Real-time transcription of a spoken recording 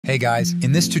Hey guys,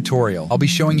 in this tutorial, I'll be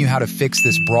showing you how to fix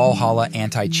this Brawlhalla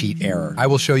anti-cheat error. I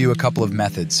will show you a couple of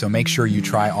methods, so make sure you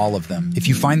try all of them. If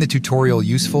you find the tutorial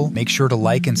useful, make sure to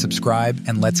like and subscribe,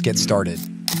 and let's get started.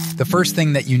 The first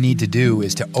thing that you need to do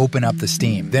is to open up the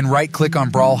Steam. Then right-click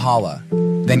on Brawlhalla.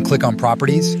 Then click on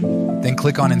Properties. Then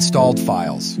click on Installed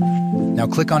Files. Now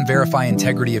click on Verify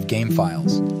Integrity of Game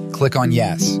Files. Click on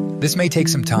Yes. This may take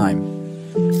some time.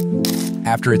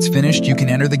 After it's finished, you can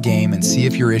enter the game and see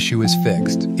if your issue is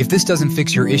fixed. If this doesn't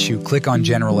fix your issue, click on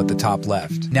General at the top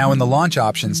left. Now in the launch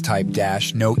options, type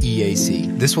 -no EAC.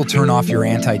 This will turn off your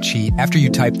anti-cheat. After you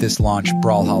type this, launch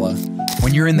Brawlhalla.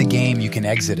 When you're in the game, you can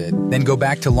exit it. Then go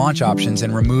back to launch options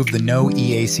and remove the no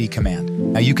EAC command.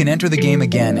 Now you can enter the game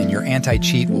again and your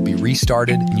anti-cheat will be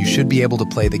restarted and you should be able to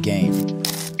play the game.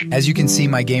 As you can see,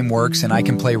 my game works and I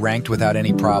can play ranked without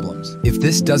any problems. If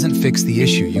this doesn't fix the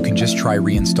issue, you can just try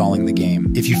reinstalling the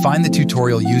game. If you find the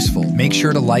tutorial useful, make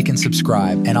sure to like and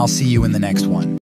subscribe, and I'll see you in the next one.